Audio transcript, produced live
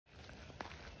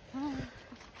Come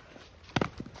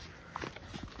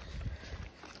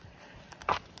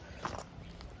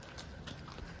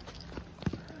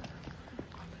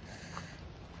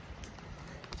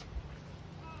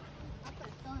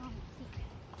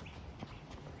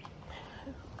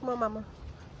on, mama.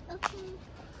 Okay.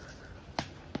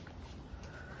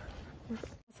 What's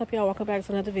up, y'all? Welcome back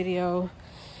to another video.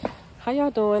 How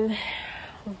y'all doing?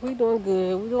 We doing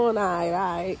good. We doing all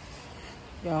right,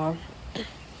 y'all.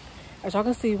 As y'all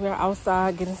can see, we're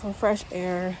outside getting some fresh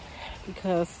air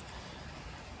because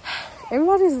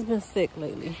everybody's been sick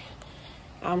lately.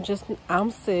 I'm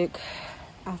sick.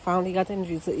 I finally got the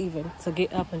energy to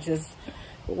get up and just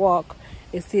walk.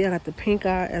 And see, I got the pink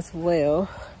eye as well.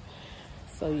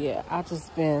 So yeah, I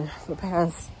just been, for the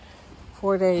past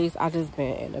 4 days, I just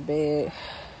been in the bed.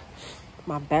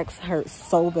 My back's hurt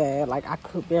so bad, like I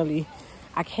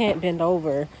can't bend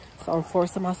over. So I'm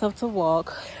forcing myself to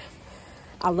walk.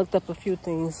 I looked up a few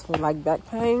things for like back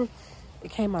pain. It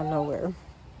came out of nowhere.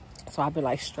 So I've been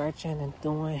like stretching and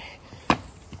doing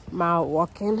mild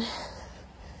walking.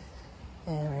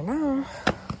 And right now,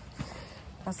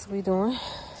 that's what we doing.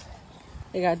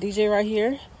 They got DJ right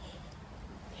here.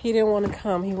 He didn't want to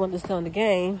come. He wanted to stay on the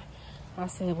game. I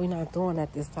said, we're not doing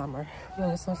that this summer. We're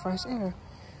gonna get some fresh air.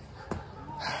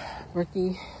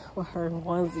 Ricky with her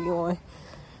onesie on.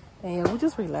 And we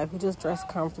just relaxed. We just dressed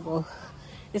comfortable.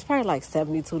 It's probably like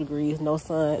 72 degrees, no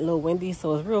sun, a little windy,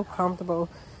 so it's real comfortable,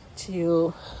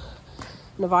 chill.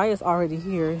 Nevaeh's already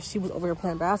here. She was over here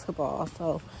playing basketball,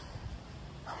 so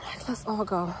I'm like, let's all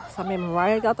go. So I made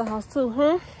Mariah got the house too,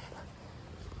 huh?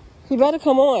 He better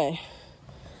come on.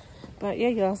 But yeah,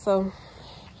 y'all, so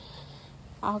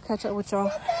I'll catch up with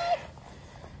y'all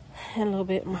in a little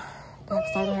bit. My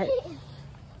back's starting to hurt.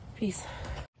 Peace.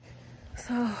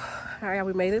 So, all right,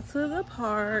 we made it to the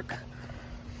park.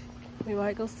 We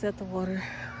might go sit the water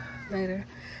later.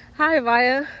 Hi,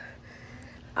 Vaya.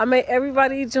 I made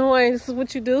everybody join. This is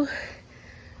what you do.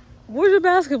 Where's your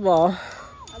basketball?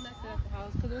 I left it at the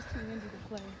house because it was too windy to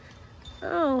play.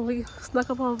 Oh, we snuck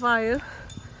up on Vaya.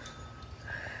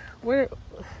 Where?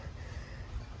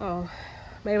 Oh,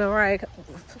 maybe Mariah,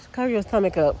 cover your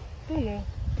stomach up. Hello.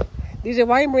 DJ,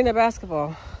 why you bring the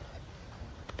basketball?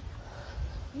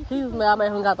 He was mad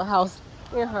man who got the house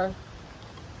in her.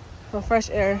 Some fresh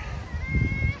air.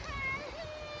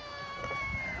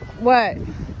 What?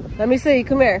 Let me see.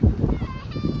 Come here.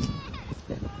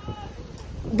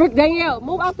 Brooke, Danielle,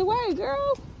 move out the way,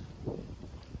 girl.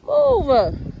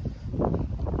 Move.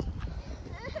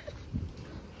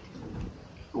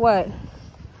 What?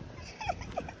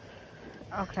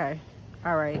 Okay.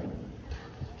 All right.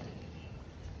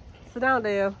 Sit down,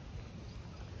 Dale.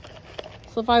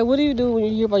 Sophia, what do you do when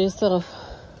you're here by yourself?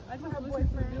 I just listen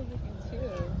to music and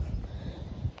chill.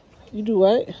 You do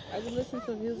what? I just listen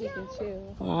to music and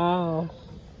chill. Wow.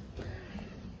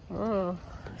 Oh,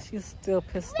 she's still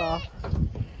pissed off.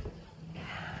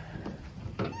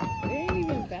 It ain't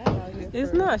even bad out here.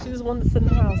 It's not. She just wanted to sit in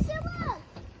the house.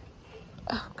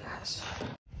 Oh, gosh.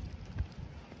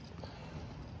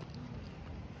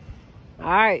 All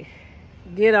right.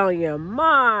 Get on your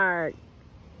mark.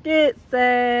 Get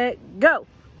set, go.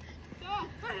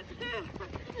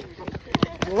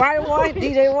 Right one,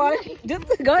 DJ one. Just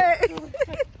go ahead.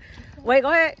 Wait,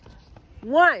 go ahead.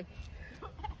 One.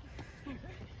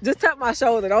 Just tap my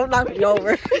shoulder. Don't knock me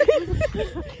over.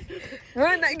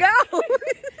 Run that, go.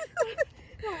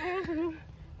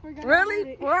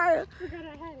 Really? Why?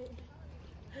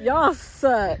 Y'all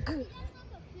suck.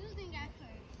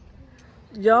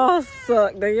 Y'all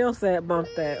suck. Danielle said bump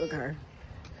that. Okay.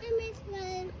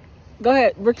 Go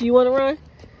ahead. Ricky, you want to run?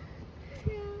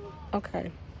 No.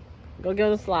 Okay. Go get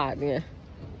on the slide, then.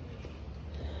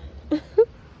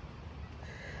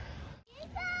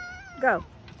 Go.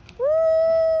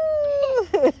 Woo!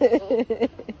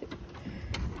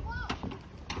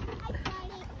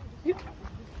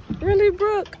 Really,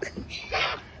 Brooke?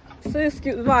 Say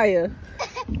excuse Nevaeh.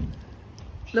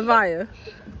 Nevaeh.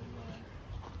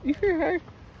 You hear her?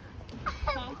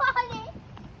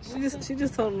 She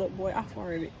just told the little boy, I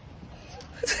farted.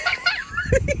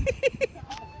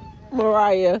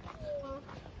 Mariah.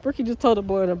 Brookie just told the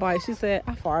boy on the bike. She said,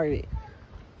 I farted.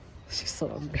 She's so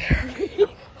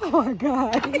embarrassed. Oh my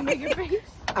God. Did you make your face?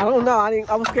 I don't know.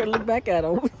 I was scared to look back at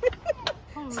him.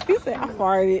 He said, I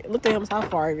farted. Looked at him and said, I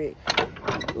farted.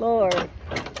 Lord.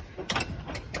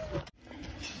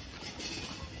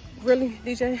 Really,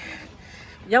 DJ?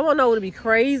 Y'all wanna know what would be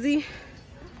crazy?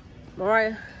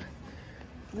 Mariah,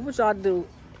 what would y'all do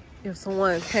if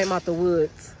someone came out the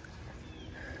woods?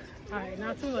 Alright,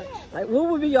 not too much. Like, what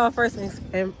would be y'all first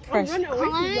impression? I'm running away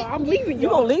from y'all. I'm leaving You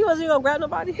y'all. gonna leave us? You gonna grab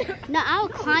nobody? No, I'll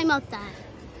climb up that.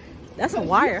 That's a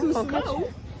wire. I'm gonna cut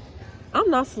you. I'm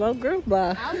not slow, girl,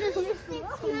 but. I was just listening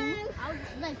to you. I was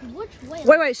like, which way?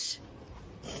 Wait, shh.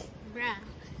 Bruh.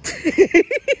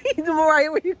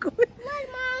 Mariah, where you going? What,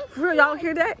 Mom? For real, y'all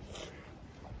hear that?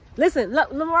 Listen,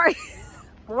 look, Mariah.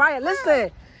 Mariah,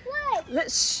 listen.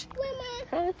 What? Shh. What,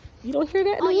 Mom? Huh? You don't hear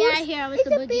that? Oh, yeah, I hear it. It's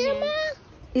a bear, Mom?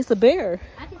 It's a bear.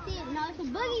 I can see it. No, it's a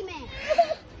boogeyman.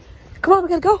 Come on, we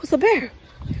gotta go. It's a bear.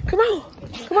 Come on.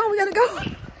 Come on, we gotta go.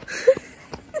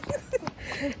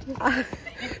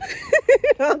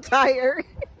 I'm tired.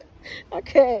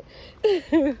 Okay. I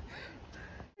ain't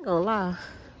gonna lie.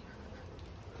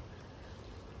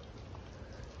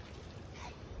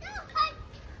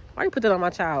 Why you put that on my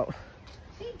child?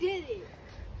 He did it.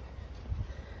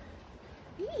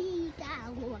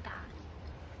 Oh my God.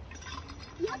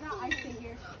 I got ice in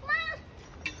here. Mom,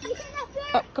 you see that bear?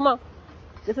 Oh, come on.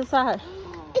 Get inside.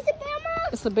 It's a bear, Mom?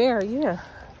 It's a bear, yeah.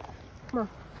 Come on.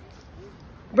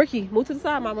 Bricky, move to the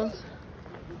side, Mama.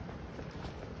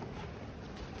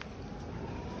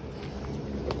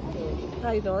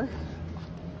 How you doing?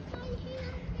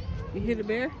 You hear the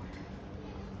bear?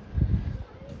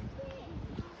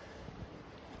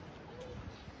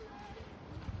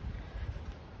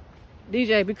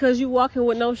 DJ, because you walking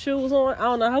with no shoes on, I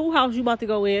don't know whose house you about to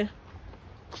go in.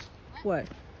 What?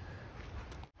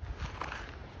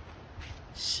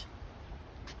 Shh.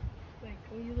 Like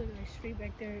when you look at the street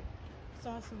back there,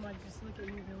 saw somebody just look at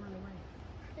you and run away.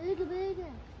 Look at me.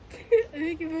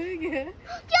 Look at me.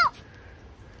 Jump!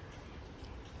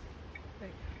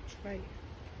 Right.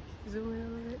 Zoom in a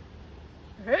little bit.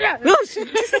 Oh, shit.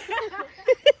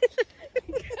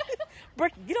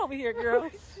 Bricky, get over here, girl.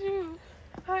 Shoot.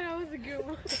 Oh, that was a good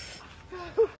one.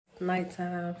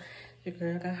 Nighttime, your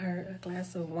girl got her a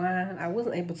glass of wine. I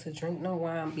wasn't able to drink no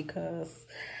wine because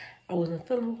I wasn't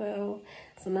feeling well.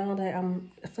 So now that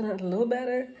I'm feeling a little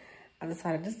better, I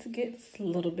decided just to get just a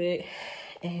little bit.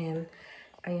 And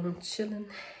I am chilling,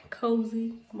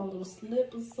 cozy, my little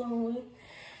slippers on.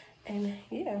 And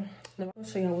yeah, now I'll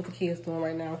show y'all what the kids doing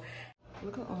right now.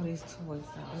 Look at all these toys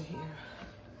out here.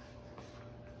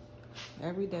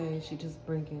 Every day she just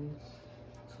bringing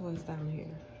toys down here.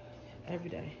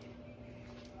 Every day.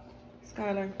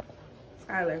 Skylar,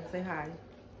 say hi.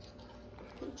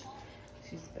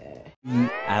 She's bad.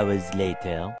 Hours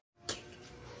later.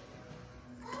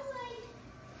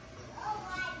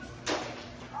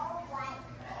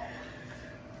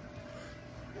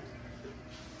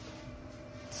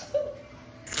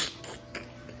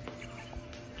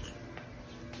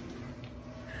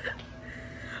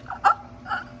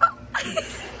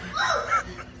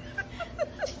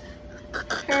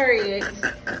 Period.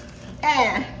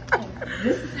 And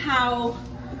this is how,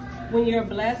 when you're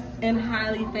blessed and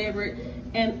highly favored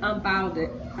and unbothered.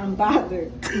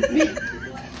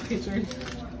 Picture.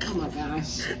 Oh my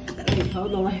gosh. Wait,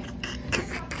 hold on.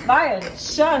 Maya,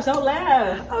 shush, don't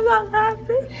laugh. I'm not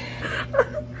laughing.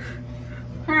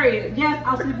 Period. Yes,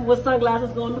 I'll sleep with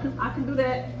sunglasses on because I can do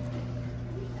that.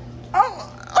 Oh.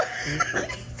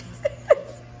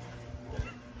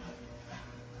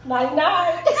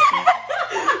 99.